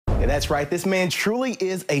That's right. This man truly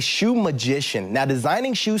is a shoe magician. Now,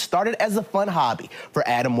 designing shoes started as a fun hobby for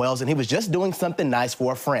Adam Walz, and he was just doing something nice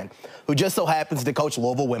for a friend who just so happens to coach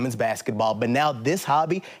Louisville women's basketball. But now this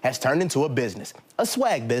hobby has turned into a business, a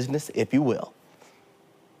swag business, if you will.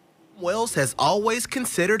 Walz has always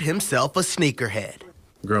considered himself a sneakerhead.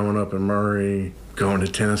 Growing up in Murray, going to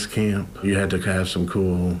tennis camp, you had to have some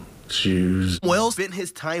cool shoes. Walz spent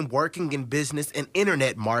his time working in business and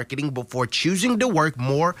internet marketing before choosing to work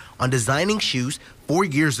more on designing shoes 4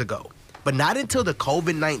 years ago. But not until the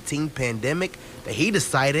COVID-19 pandemic that he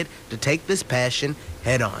decided to take this passion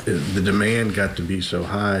head on. The demand got to be so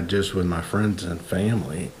high just with my friends and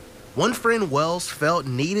family. One friend Walz felt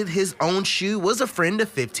needed his own shoe was a friend of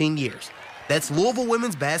 15 years. That's Louisville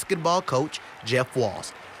women's basketball coach Jeff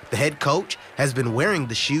Walz. The head coach has been wearing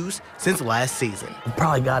the shoes since last season. I've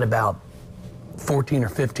probably got about 14 or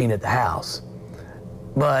 15 at the house,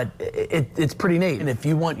 but it's pretty neat. And if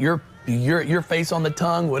you want your face on the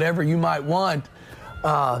tongue, whatever you might want,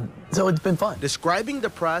 so it's been fun. Describing the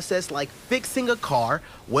process like fixing a car,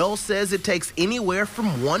 Walz says it takes anywhere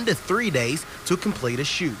from 1 to 3 days to complete a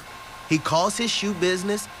shoe. He calls his shoe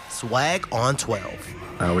business Swag on 12.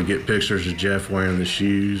 I would get pictures of Jeff wearing the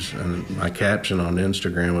shoes, and my caption on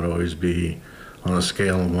Instagram would always be, on a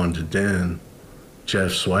scale of 1 to 10,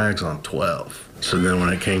 Jeff swags on 12. So then when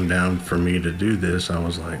it came down for me to do this, I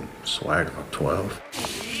was like, swag on 12.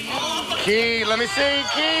 Key, let me see,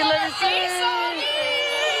 Key, let me see.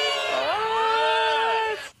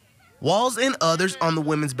 Walz and others on the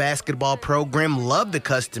women's basketball program love the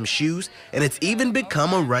custom shoes, and it's even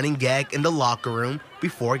become a running gag in the locker room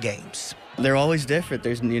before games. They're always different.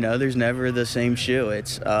 There's never the same shoe.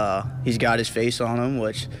 It's he's got his face on them,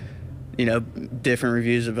 which, different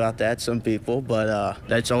reviews about that, some people, but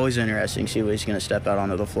that's always interesting to see what he's going to step out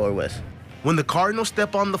onto the floor with. When the Cardinals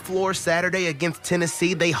step on the floor Saturday against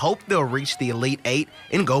Tennessee, they hope they'll reach the Elite Eight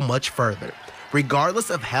and go much further. Regardless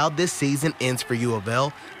of how this season ends for U of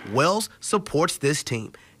L, Walz supports this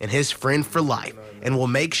team and his friend for life and will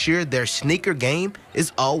make sure their sneaker game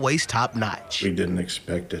is always top-notch. We didn't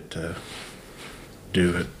expect it to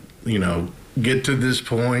do it, get to this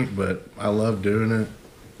point, but I love doing it.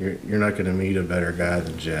 You're not going to meet a better guy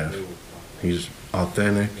than Jeff. He's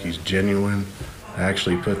authentic, he's genuine. I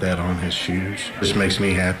actually put that on his shoes. This makes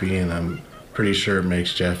me happy, and I'm pretty sure it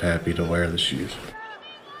makes Jeff happy to wear the shoes.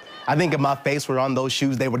 I think if my face were on those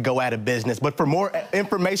shoes, they would go out of business. But for more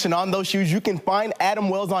information on those shoes, you can find Adam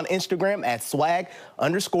Walz on Instagram at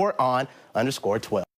swag_on_12.